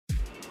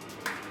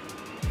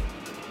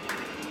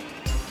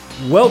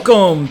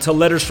Welcome to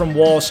Letters from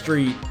Wall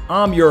Street.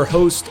 I'm your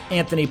host,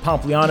 Anthony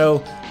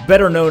Pompliano,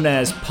 better known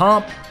as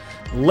Pomp.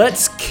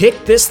 Let's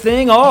kick this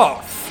thing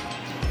off.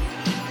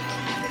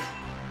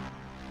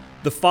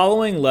 The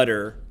following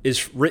letter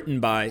is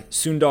written by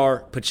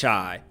Sundar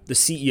Pichai, the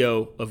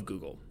CEO of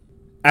Google.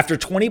 After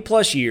 20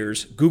 plus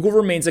years, Google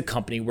remains a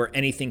company where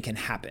anything can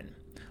happen.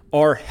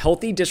 Our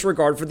healthy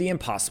disregard for the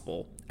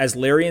impossible, as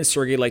Larry and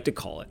Sergey like to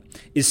call it,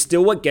 is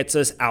still what gets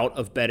us out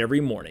of bed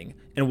every morning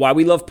and why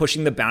we love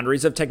pushing the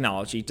boundaries of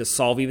technology to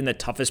solve even the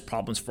toughest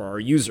problems for our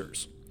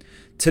users.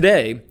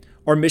 Today,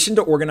 our mission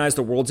to organize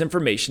the world's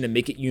information and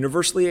make it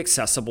universally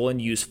accessible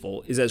and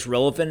useful is as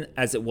relevant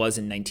as it was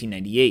in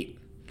 1998.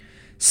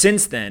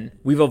 Since then,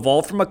 we've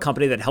evolved from a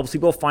company that helps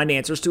people find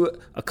answers to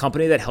a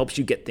company that helps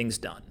you get things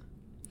done.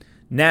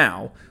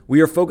 Now,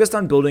 we are focused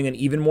on building an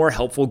even more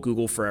helpful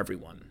Google for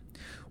everyone.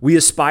 We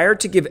aspire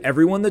to give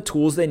everyone the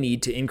tools they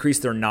need to increase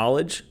their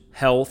knowledge,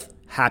 health,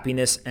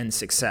 happiness, and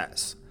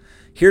success.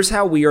 Here's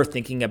how we are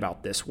thinking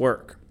about this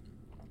work.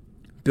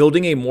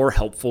 Building a more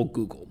helpful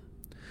Google.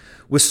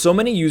 With so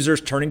many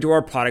users turning to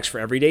our products for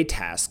everyday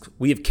tasks,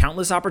 we have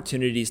countless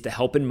opportunities to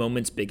help in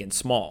moments big and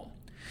small.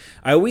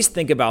 I always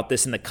think about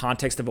this in the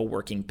context of a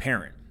working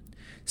parent.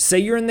 Say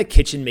you're in the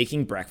kitchen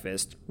making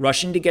breakfast,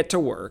 rushing to get to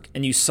work,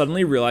 and you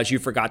suddenly realize you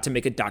forgot to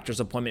make a doctor's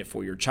appointment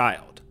for your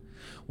child.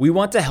 We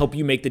want to help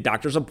you make the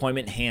doctor's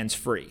appointment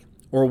hands-free,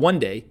 or one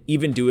day,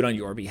 even do it on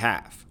your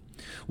behalf.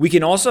 We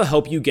can also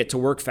help you get to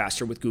work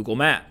faster with Google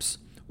Maps,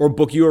 or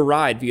book you a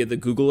ride via the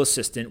Google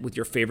Assistant with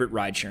your favorite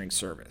ride-sharing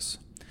service.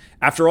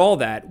 After all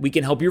that, we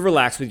can help you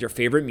relax with your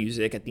favorite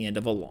music at the end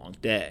of a long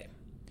day.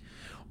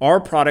 Our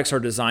products are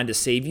designed to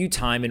save you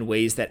time in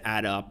ways that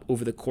add up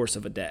over the course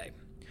of a day.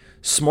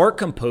 Smart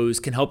Compose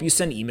can help you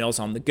send emails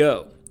on the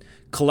go,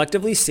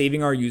 collectively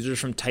saving our users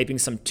from typing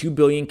some 2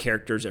 billion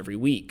characters every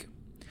week.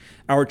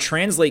 Our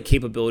Translate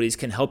capabilities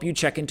can help you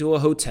check into a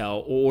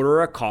hotel or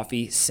order a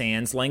coffee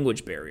sans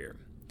language barrier.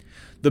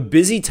 The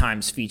Busy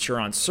Times feature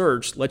on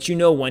Search lets you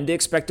know when to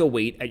expect a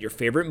wait at your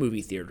favorite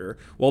movie theater,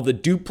 while the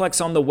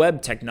Duplex on the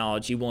Web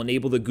technology will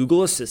enable the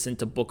Google Assistant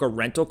to book a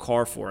rental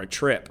car for a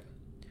trip.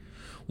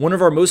 One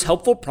of our most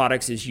helpful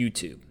products is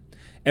YouTube.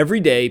 Every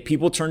day,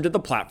 people turn to the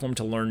platform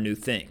to learn new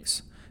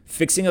things.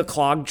 Fixing a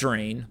clogged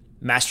drain,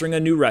 mastering a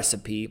new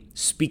recipe,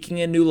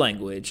 speaking a new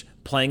language,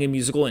 playing a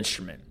musical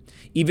instrument,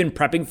 even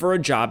prepping for a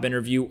job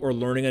interview or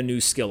learning a new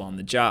skill on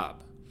the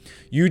job.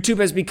 YouTube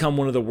has become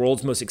one of the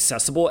world's most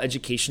accessible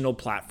educational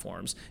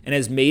platforms and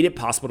has made it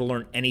possible to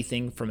learn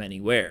anything from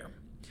anywhere.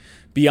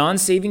 Beyond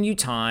saving you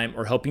time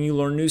or helping you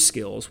learn new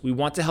skills, we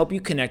want to help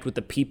you connect with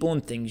the people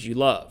and things you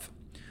love.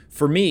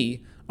 For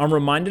me, I'm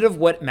reminded of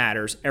what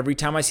matters every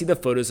time I see the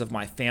photos of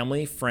my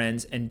family,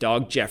 friends, and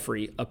dog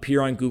Jeffrey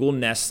appear on Google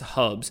Nest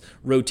Hub's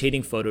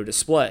rotating photo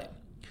display.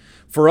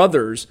 For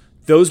others,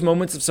 those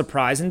moments of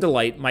surprise and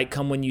delight might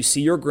come when you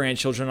see your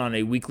grandchildren on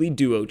a weekly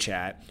duo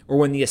chat or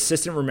when the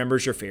assistant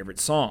remembers your favorite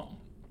song.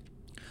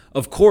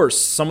 Of course,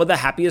 some of the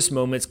happiest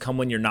moments come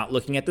when you're not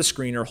looking at the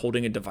screen or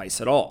holding a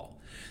device at all.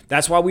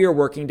 That's why we are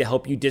working to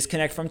help you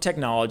disconnect from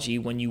technology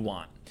when you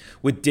want,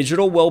 with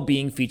digital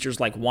well-being features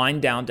like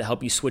Wind Down to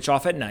help you switch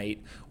off at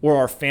night, or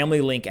our Family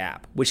Link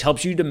app, which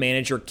helps you to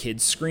manage your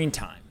kids' screen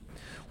time.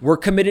 We're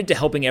committed to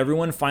helping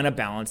everyone find a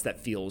balance that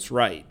feels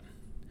right.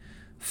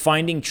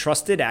 Finding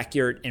trusted,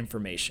 accurate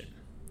information.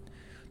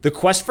 The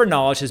quest for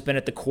knowledge has been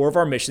at the core of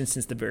our mission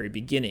since the very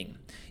beginning.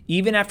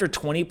 Even after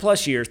 20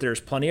 plus years, there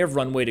is plenty of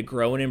runway to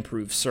grow and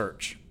improve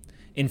search.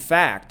 In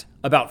fact,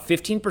 about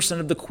 15%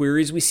 of the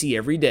queries we see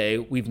every day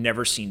we've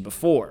never seen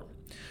before.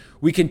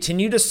 We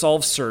continue to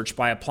solve search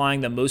by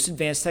applying the most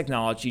advanced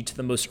technology to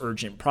the most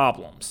urgent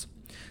problems.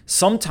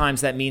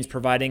 Sometimes that means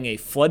providing a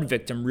flood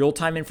victim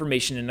real-time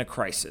information in a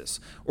crisis,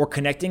 or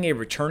connecting a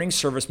returning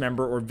service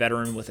member or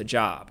veteran with a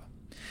job.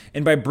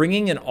 And by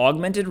bringing an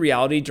augmented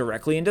reality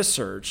directly into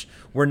search,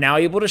 we're now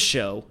able to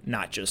show,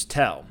 not just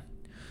tell.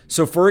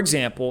 So for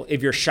example,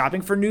 if you're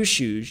shopping for new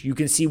shoes, you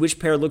can see which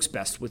pair looks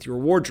best with your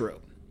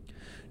wardrobe.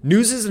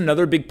 News is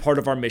another big part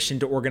of our mission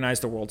to organize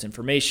the world's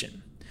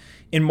information.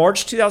 In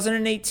March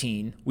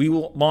 2018, we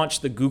will launch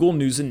the Google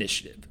News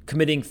Initiative,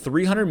 committing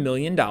 $300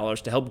 million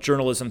to help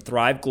journalism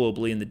thrive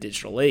globally in the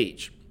digital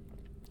age.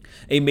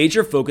 A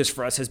major focus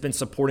for us has been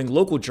supporting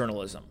local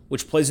journalism,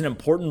 which plays an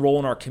important role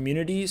in our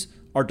communities,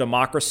 our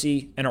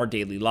democracy, and our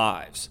daily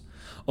lives.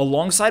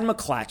 Alongside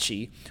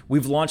McClatchy,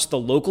 we've launched the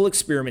Local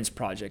Experiments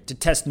Project to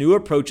test new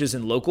approaches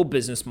in local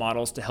business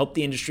models to help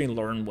the industry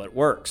learn what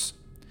works.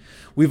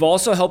 We've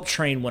also helped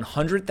train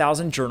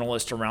 100,000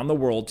 journalists around the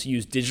world to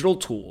use digital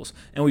tools,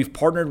 and we've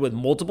partnered with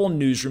multiple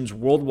newsrooms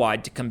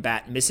worldwide to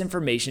combat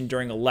misinformation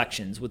during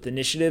elections with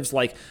initiatives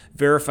like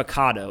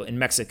Verificado in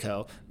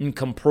Mexico and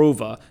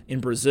Comprova in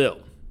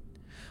Brazil.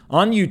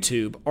 On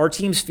YouTube, our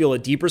teams feel a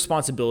deep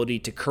responsibility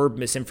to curb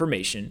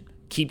misinformation,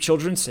 keep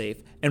children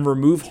safe, and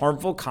remove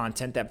harmful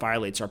content that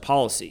violates our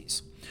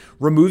policies.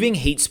 Removing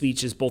hate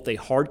speech is both a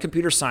hard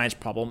computer science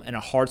problem and a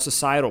hard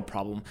societal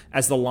problem,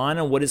 as the line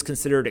on what is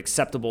considered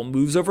acceptable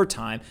moves over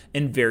time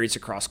and varies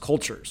across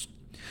cultures.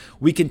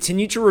 We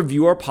continue to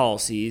review our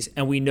policies,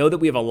 and we know that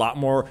we have a lot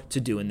more to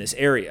do in this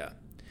area.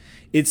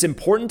 It's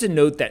important to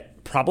note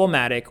that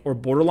problematic or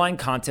borderline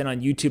content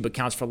on YouTube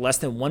accounts for less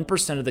than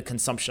 1% of the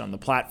consumption on the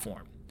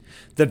platform.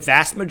 The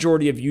vast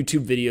majority of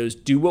YouTube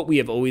videos do what we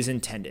have always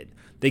intended.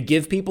 They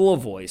give people a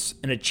voice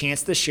and a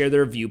chance to share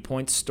their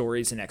viewpoints,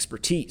 stories, and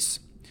expertise.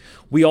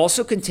 We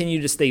also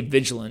continue to stay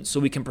vigilant so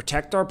we can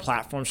protect our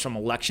platforms from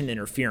election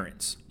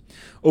interference.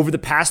 Over the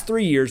past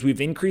 3 years,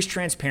 we've increased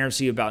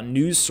transparency about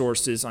news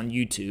sources on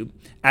YouTube,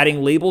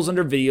 adding labels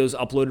under videos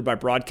uploaded by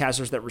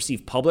broadcasters that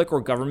receive public or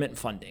government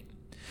funding.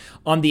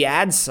 On the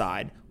ads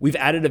side, we've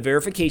added a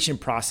verification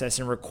process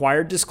and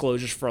required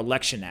disclosures for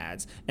election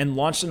ads and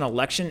launched an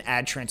election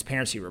ad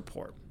transparency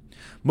report.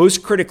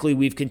 Most critically,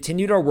 we've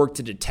continued our work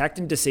to detect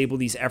and disable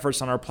these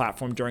efforts on our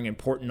platform during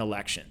important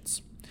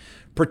elections.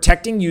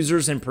 Protecting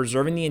users and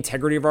preserving the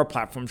integrity of our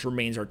platforms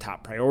remains our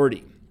top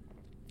priority.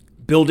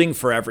 Building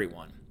for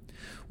everyone.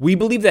 We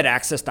believe that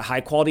access to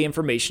high-quality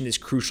information is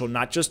crucial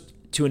not just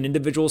to an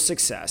individual's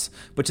success,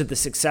 but to the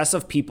success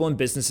of people and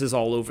businesses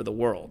all over the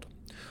world.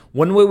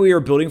 One way we are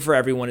building for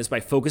everyone is by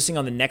focusing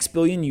on the next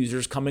billion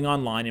users coming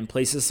online in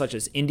places such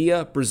as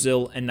India,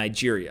 Brazil, and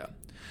Nigeria.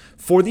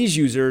 For these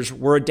users,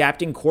 we're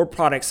adapting core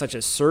products such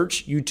as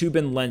Search, YouTube,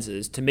 and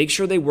Lenses to make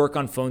sure they work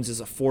on phones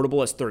as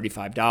affordable as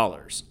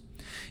 $35.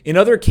 In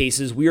other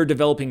cases, we are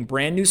developing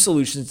brand new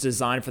solutions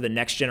designed for the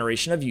next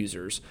generation of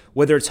users,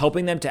 whether it's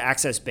helping them to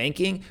access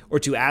banking or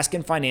to ask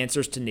and find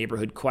answers to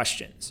neighborhood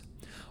questions.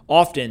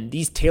 Often,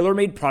 these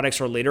tailor-made products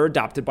are later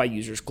adopted by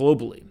users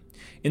globally.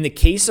 In the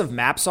case of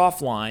Maps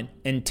Offline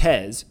and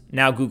Tez,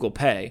 now Google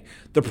Pay,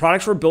 the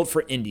products were built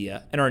for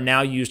India and are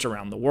now used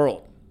around the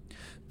world.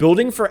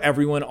 Building for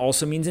everyone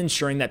also means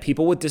ensuring that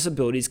people with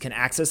disabilities can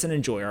access and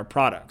enjoy our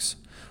products.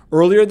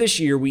 Earlier this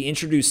year, we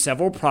introduced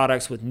several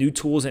products with new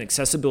tools and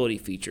accessibility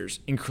features,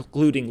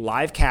 including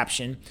live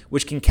caption,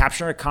 which can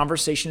capture a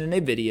conversation in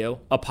a video,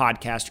 a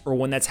podcast, or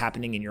one that's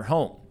happening in your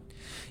home.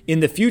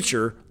 In the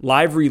future,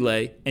 Live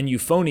Relay and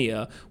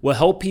Euphonia will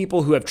help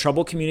people who have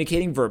trouble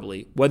communicating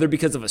verbally, whether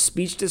because of a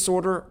speech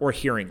disorder or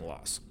hearing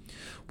loss.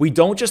 We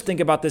don't just think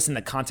about this in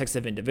the context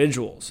of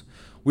individuals.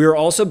 We are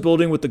also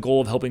building with the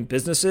goal of helping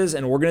businesses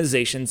and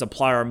organizations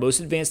apply our most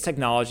advanced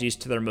technologies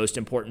to their most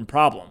important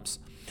problems.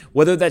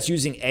 Whether that's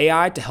using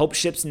AI to help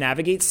ships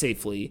navigate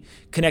safely,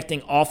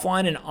 connecting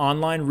offline and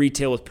online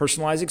retail with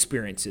personalized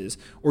experiences,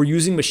 or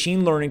using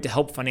machine learning to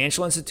help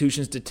financial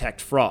institutions detect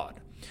fraud.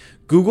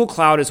 Google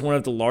Cloud is one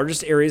of the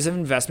largest areas of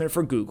investment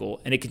for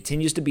Google, and it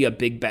continues to be a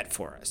big bet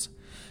for us.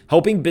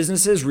 Helping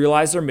businesses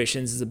realize their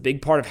missions is a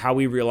big part of how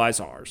we realize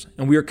ours,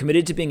 and we are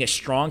committed to being a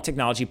strong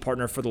technology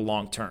partner for the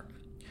long term.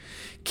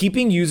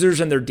 Keeping users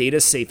and their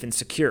data safe and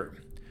secure.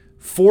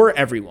 For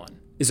everyone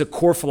is a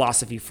core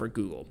philosophy for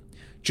Google.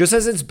 Just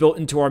as it's built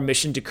into our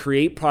mission to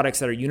create products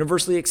that are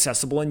universally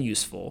accessible and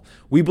useful,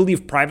 we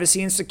believe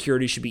privacy and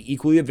security should be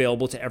equally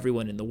available to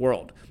everyone in the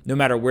world, no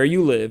matter where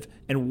you live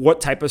and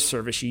what type of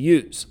service you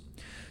use.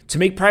 To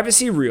make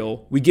privacy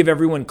real, we give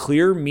everyone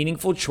clear,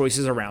 meaningful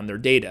choices around their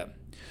data.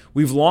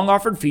 We've long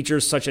offered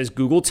features such as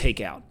Google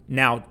Takeout,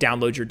 now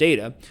download your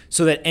data,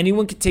 so that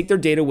anyone can take their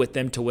data with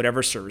them to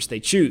whatever service they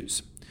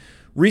choose.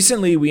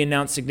 Recently, we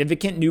announced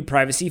significant new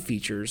privacy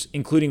features,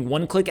 including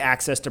one-click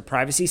access to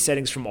privacy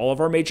settings from all of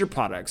our major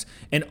products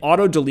and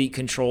auto-delete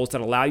controls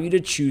that allow you to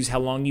choose how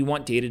long you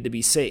want data to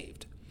be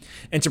saved.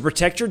 And to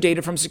protect your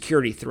data from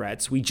security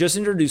threats, we just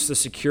introduced the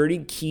security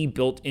key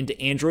built into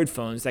Android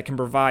phones that can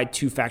provide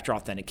two-factor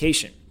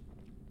authentication.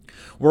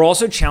 We're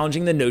also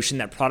challenging the notion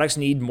that products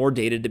need more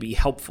data to be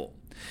helpful.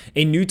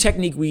 A new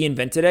technique we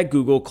invented at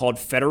Google called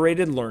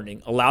federated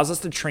learning allows us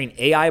to train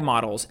AI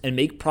models and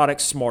make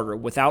products smarter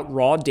without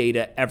raw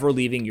data ever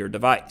leaving your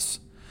device.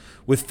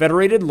 With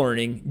federated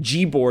learning,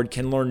 Gboard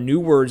can learn new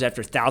words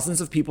after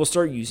thousands of people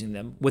start using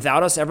them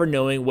without us ever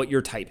knowing what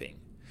you're typing.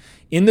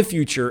 In the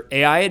future,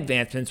 AI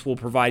advancements will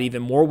provide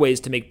even more ways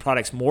to make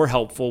products more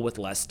helpful with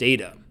less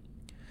data.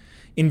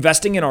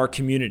 Investing in our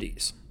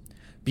communities.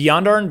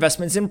 Beyond our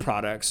investments in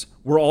products,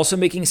 we're also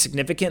making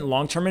significant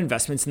long-term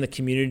investments in the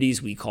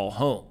communities we call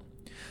home.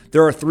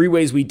 There are 3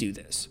 ways we do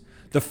this.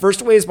 The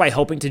first way is by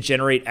helping to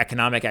generate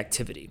economic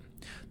activity.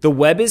 The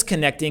web is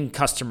connecting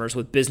customers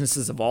with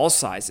businesses of all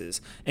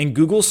sizes, and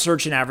Google's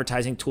search and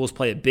advertising tools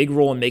play a big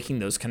role in making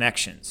those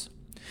connections.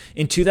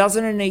 In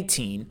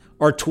 2018,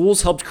 our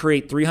tools helped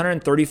create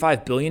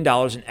 $335 billion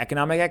in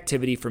economic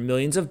activity for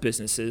millions of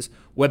businesses,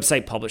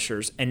 website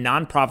publishers, and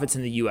nonprofits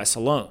in the US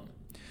alone.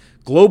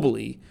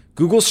 Globally,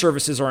 Google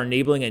services are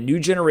enabling a new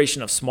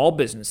generation of small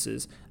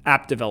businesses,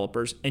 app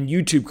developers, and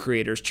YouTube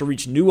creators to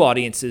reach new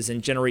audiences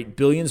and generate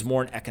billions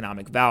more in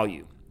economic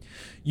value.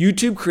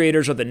 YouTube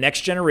creators are the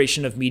next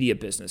generation of media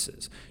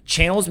businesses.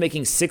 Channels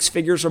making 6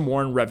 figures or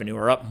more in revenue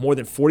are up more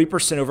than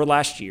 40% over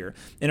last year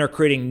and are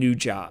creating new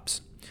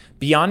jobs.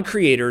 Beyond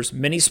creators,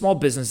 many small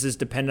businesses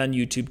depend on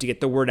YouTube to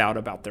get the word out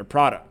about their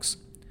products.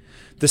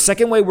 The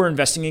second way we're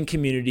investing in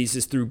communities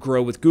is through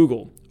Grow with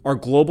Google, our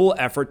global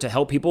effort to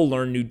help people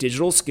learn new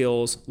digital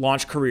skills,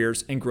 launch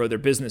careers, and grow their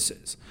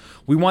businesses.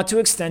 We want to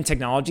extend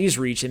technology's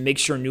reach and make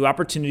sure new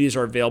opportunities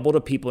are available to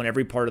people in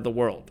every part of the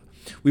world.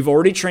 We've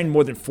already trained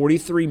more than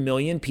 43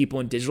 million people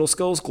in digital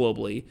skills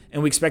globally,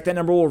 and we expect that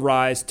number will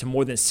rise to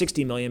more than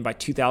 60 million by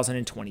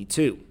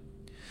 2022.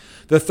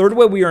 The third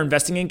way we are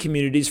investing in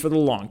communities for the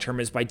long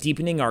term is by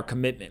deepening our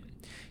commitment.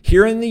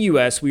 Here in the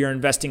US, we are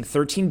investing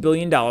 $13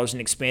 billion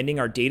in expanding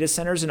our data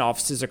centers and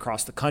offices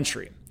across the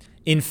country.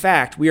 In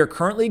fact, we are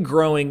currently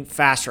growing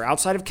faster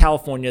outside of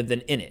California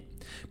than in it.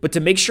 But to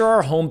make sure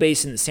our home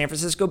base in the San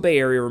Francisco Bay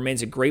Area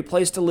remains a great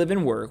place to live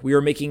and work, we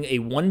are making a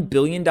 $1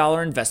 billion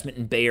investment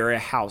in Bay Area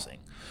housing.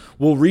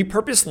 We'll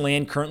repurpose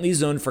land currently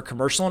zoned for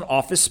commercial and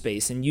office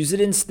space and use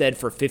it instead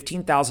for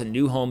 15,000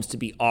 new homes to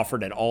be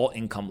offered at all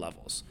income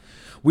levels.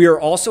 We are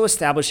also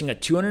establishing a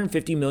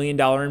 $250 million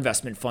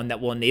investment fund that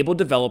will enable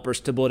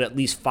developers to build at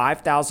least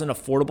 5,000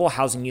 affordable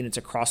housing units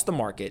across the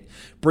market,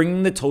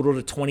 bringing the total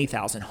to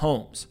 20,000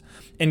 homes.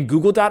 And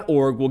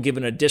Google.org will give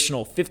an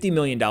additional $50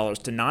 million to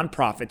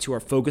nonprofits who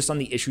are focused on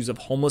the issues of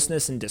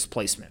homelessness and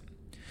displacement.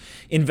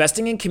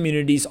 Investing in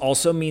communities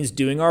also means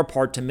doing our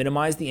part to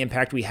minimize the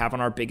impact we have on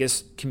our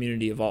biggest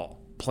community of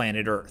all,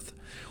 planet Earth.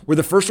 We're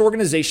the first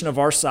organization of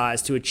our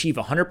size to achieve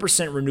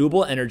 100%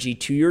 renewable energy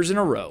 2 years in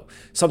a row,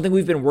 something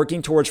we've been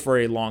working towards for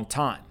a long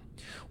time.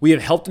 We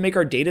have helped make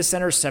our data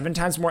centers 7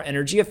 times more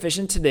energy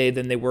efficient today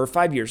than they were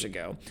 5 years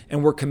ago,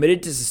 and we're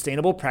committed to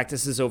sustainable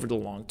practices over the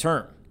long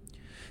term.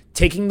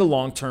 Taking the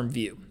long-term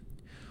view.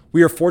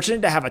 We are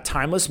fortunate to have a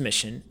timeless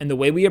mission, and the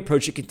way we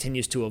approach it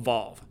continues to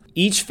evolve.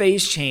 Each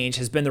phase change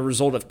has been the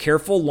result of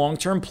careful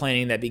long-term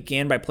planning that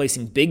began by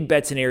placing big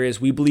bets in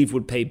areas we believe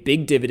would pay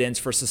big dividends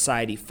for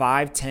society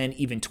 5, 10,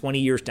 even 20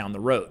 years down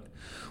the road.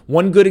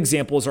 One good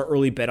example is our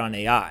early bet on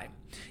AI.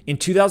 In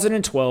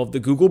 2012, the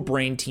Google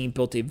Brain team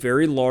built a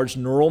very large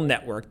neural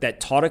network that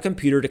taught a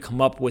computer to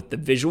come up with the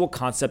visual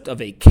concept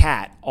of a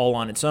cat all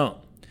on its own.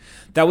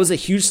 That was a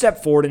huge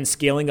step forward in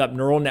scaling up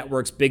neural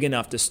networks big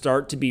enough to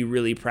start to be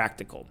really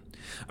practical.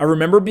 I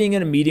remember being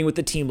in a meeting with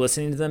the team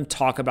listening to them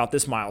talk about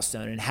this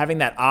milestone and having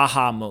that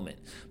aha moment.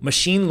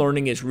 Machine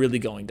learning is really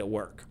going to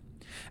work.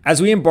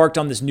 As we embarked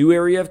on this new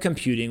area of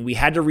computing, we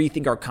had to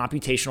rethink our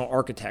computational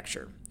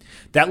architecture.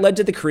 That led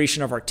to the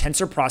creation of our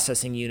tensor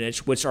processing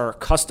units, which are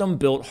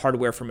custom-built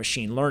hardware for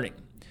machine learning.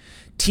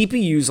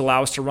 TPUs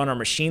allow us to run our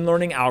machine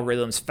learning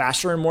algorithms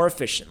faster and more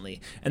efficiently,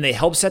 and they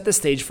help set the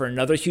stage for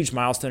another huge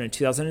milestone in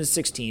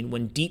 2016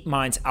 when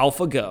DeepMind's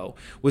AlphaGo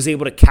was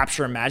able to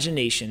capture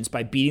imaginations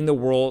by beating the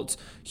world's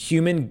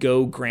human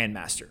Go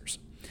grandmasters.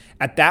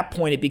 At that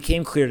point, it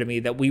became clear to me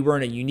that we were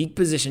in a unique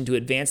position to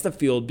advance the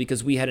field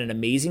because we had an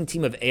amazing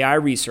team of AI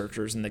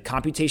researchers and the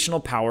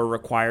computational power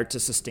required to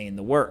sustain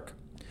the work.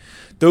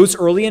 Those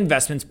early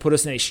investments put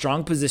us in a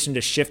strong position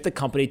to shift the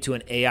company to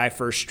an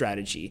AI-first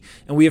strategy,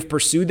 and we have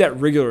pursued that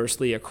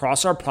rigorously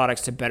across our products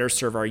to better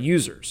serve our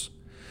users.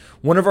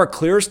 One of our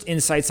clearest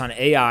insights on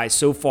AI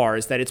so far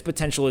is that its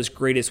potential is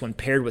greatest when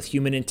paired with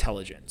human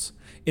intelligence.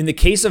 In the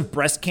case of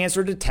breast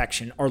cancer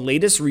detection, our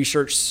latest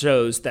research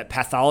shows that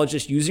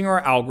pathologists using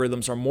our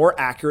algorithms are more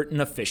accurate and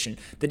efficient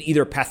than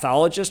either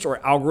pathologist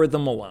or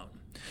algorithm alone.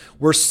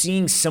 We're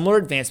seeing similar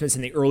advancements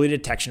in the early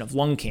detection of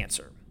lung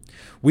cancer.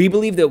 We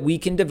believe that we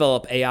can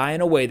develop AI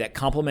in a way that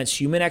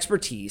complements human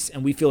expertise,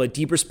 and we feel a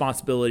deep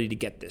responsibility to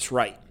get this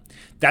right.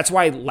 That's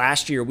why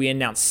last year we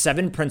announced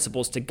 7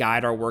 principles to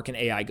guide our work in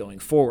AI going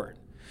forward.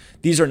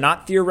 These are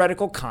not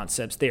theoretical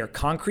concepts, they are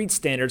concrete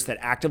standards that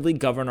actively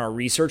govern our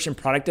research and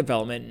product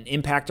development and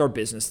impact our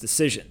business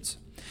decisions.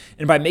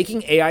 And by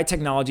making AI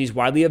technologies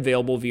widely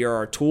available via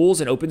our tools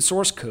and open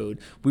source code,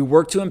 we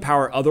work to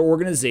empower other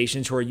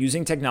organizations who are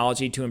using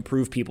technology to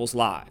improve people's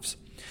lives.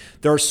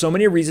 There are so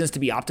many reasons to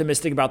be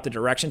optimistic about the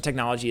direction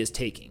technology is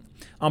taking.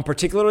 I'm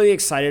particularly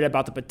excited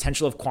about the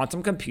potential of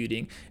quantum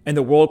computing and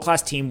the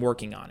world-class team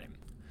working on it.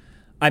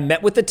 I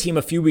met with the team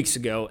a few weeks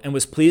ago and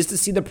was pleased to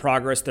see the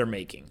progress they're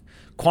making.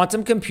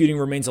 Quantum computing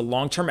remains a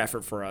long-term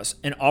effort for us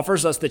and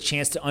offers us the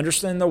chance to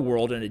understand the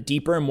world in a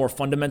deeper and more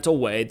fundamental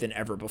way than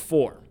ever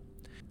before.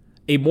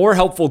 A more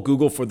helpful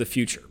Google for the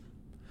future.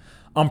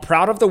 I'm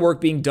proud of the work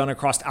being done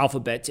across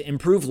Alphabet to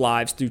improve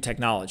lives through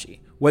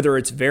technology. Whether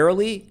it's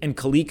Verily and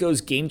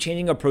Coleco's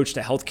game-changing approach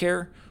to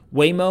healthcare,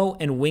 Waymo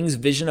and Wing's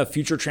vision of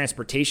future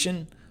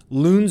transportation,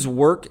 Loon's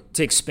work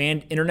to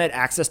expand internet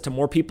access to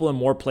more people in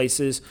more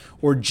places,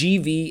 or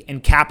GV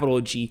and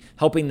Capital G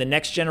helping the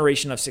next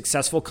generation of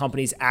successful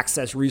companies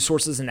access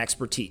resources and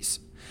expertise.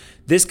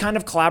 This kind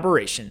of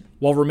collaboration,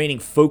 while remaining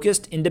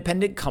focused,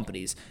 independent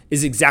companies,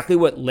 is exactly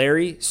what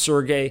Larry,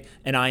 Sergey,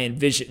 and I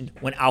envisioned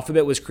when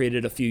Alphabet was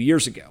created a few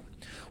years ago.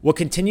 What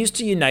continues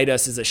to unite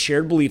us is a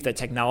shared belief that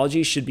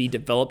technology should be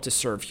developed to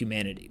serve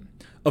humanity.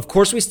 Of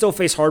course, we still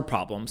face hard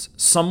problems,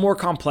 some more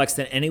complex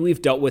than any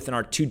we've dealt with in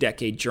our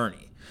 2-decade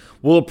journey.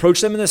 We'll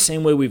approach them in the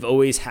same way we've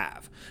always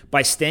have,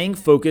 by staying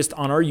focused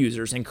on our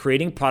users and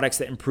creating products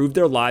that improve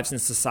their lives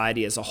and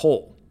society as a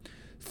whole.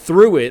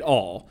 Through it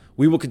all,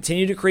 we will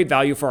continue to create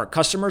value for our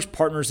customers,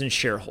 partners, and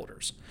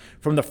shareholders.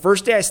 From the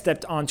first day I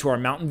stepped onto our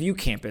Mountain View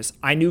campus,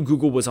 I knew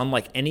Google was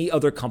unlike any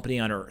other company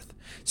on earth.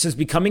 Since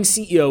becoming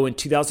CEO in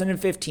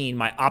 2015,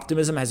 my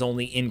optimism has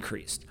only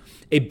increased.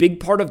 A big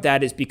part of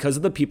that is because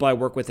of the people I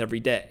work with every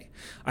day.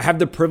 I have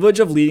the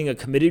privilege of leading a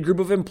committed group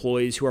of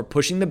employees who are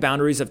pushing the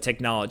boundaries of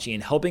technology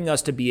and helping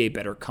us to be a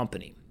better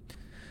company.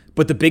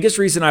 But the biggest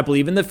reason I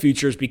believe in the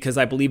future is because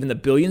I believe in the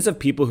billions of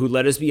people who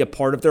let us be a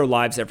part of their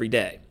lives every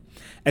day.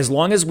 As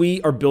long as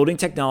we are building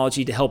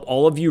technology to help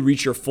all of you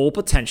reach your full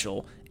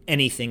potential,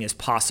 anything is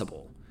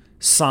possible.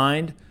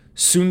 Signed,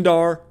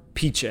 Sundar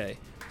Pichai,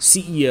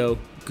 CEO,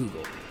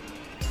 Google.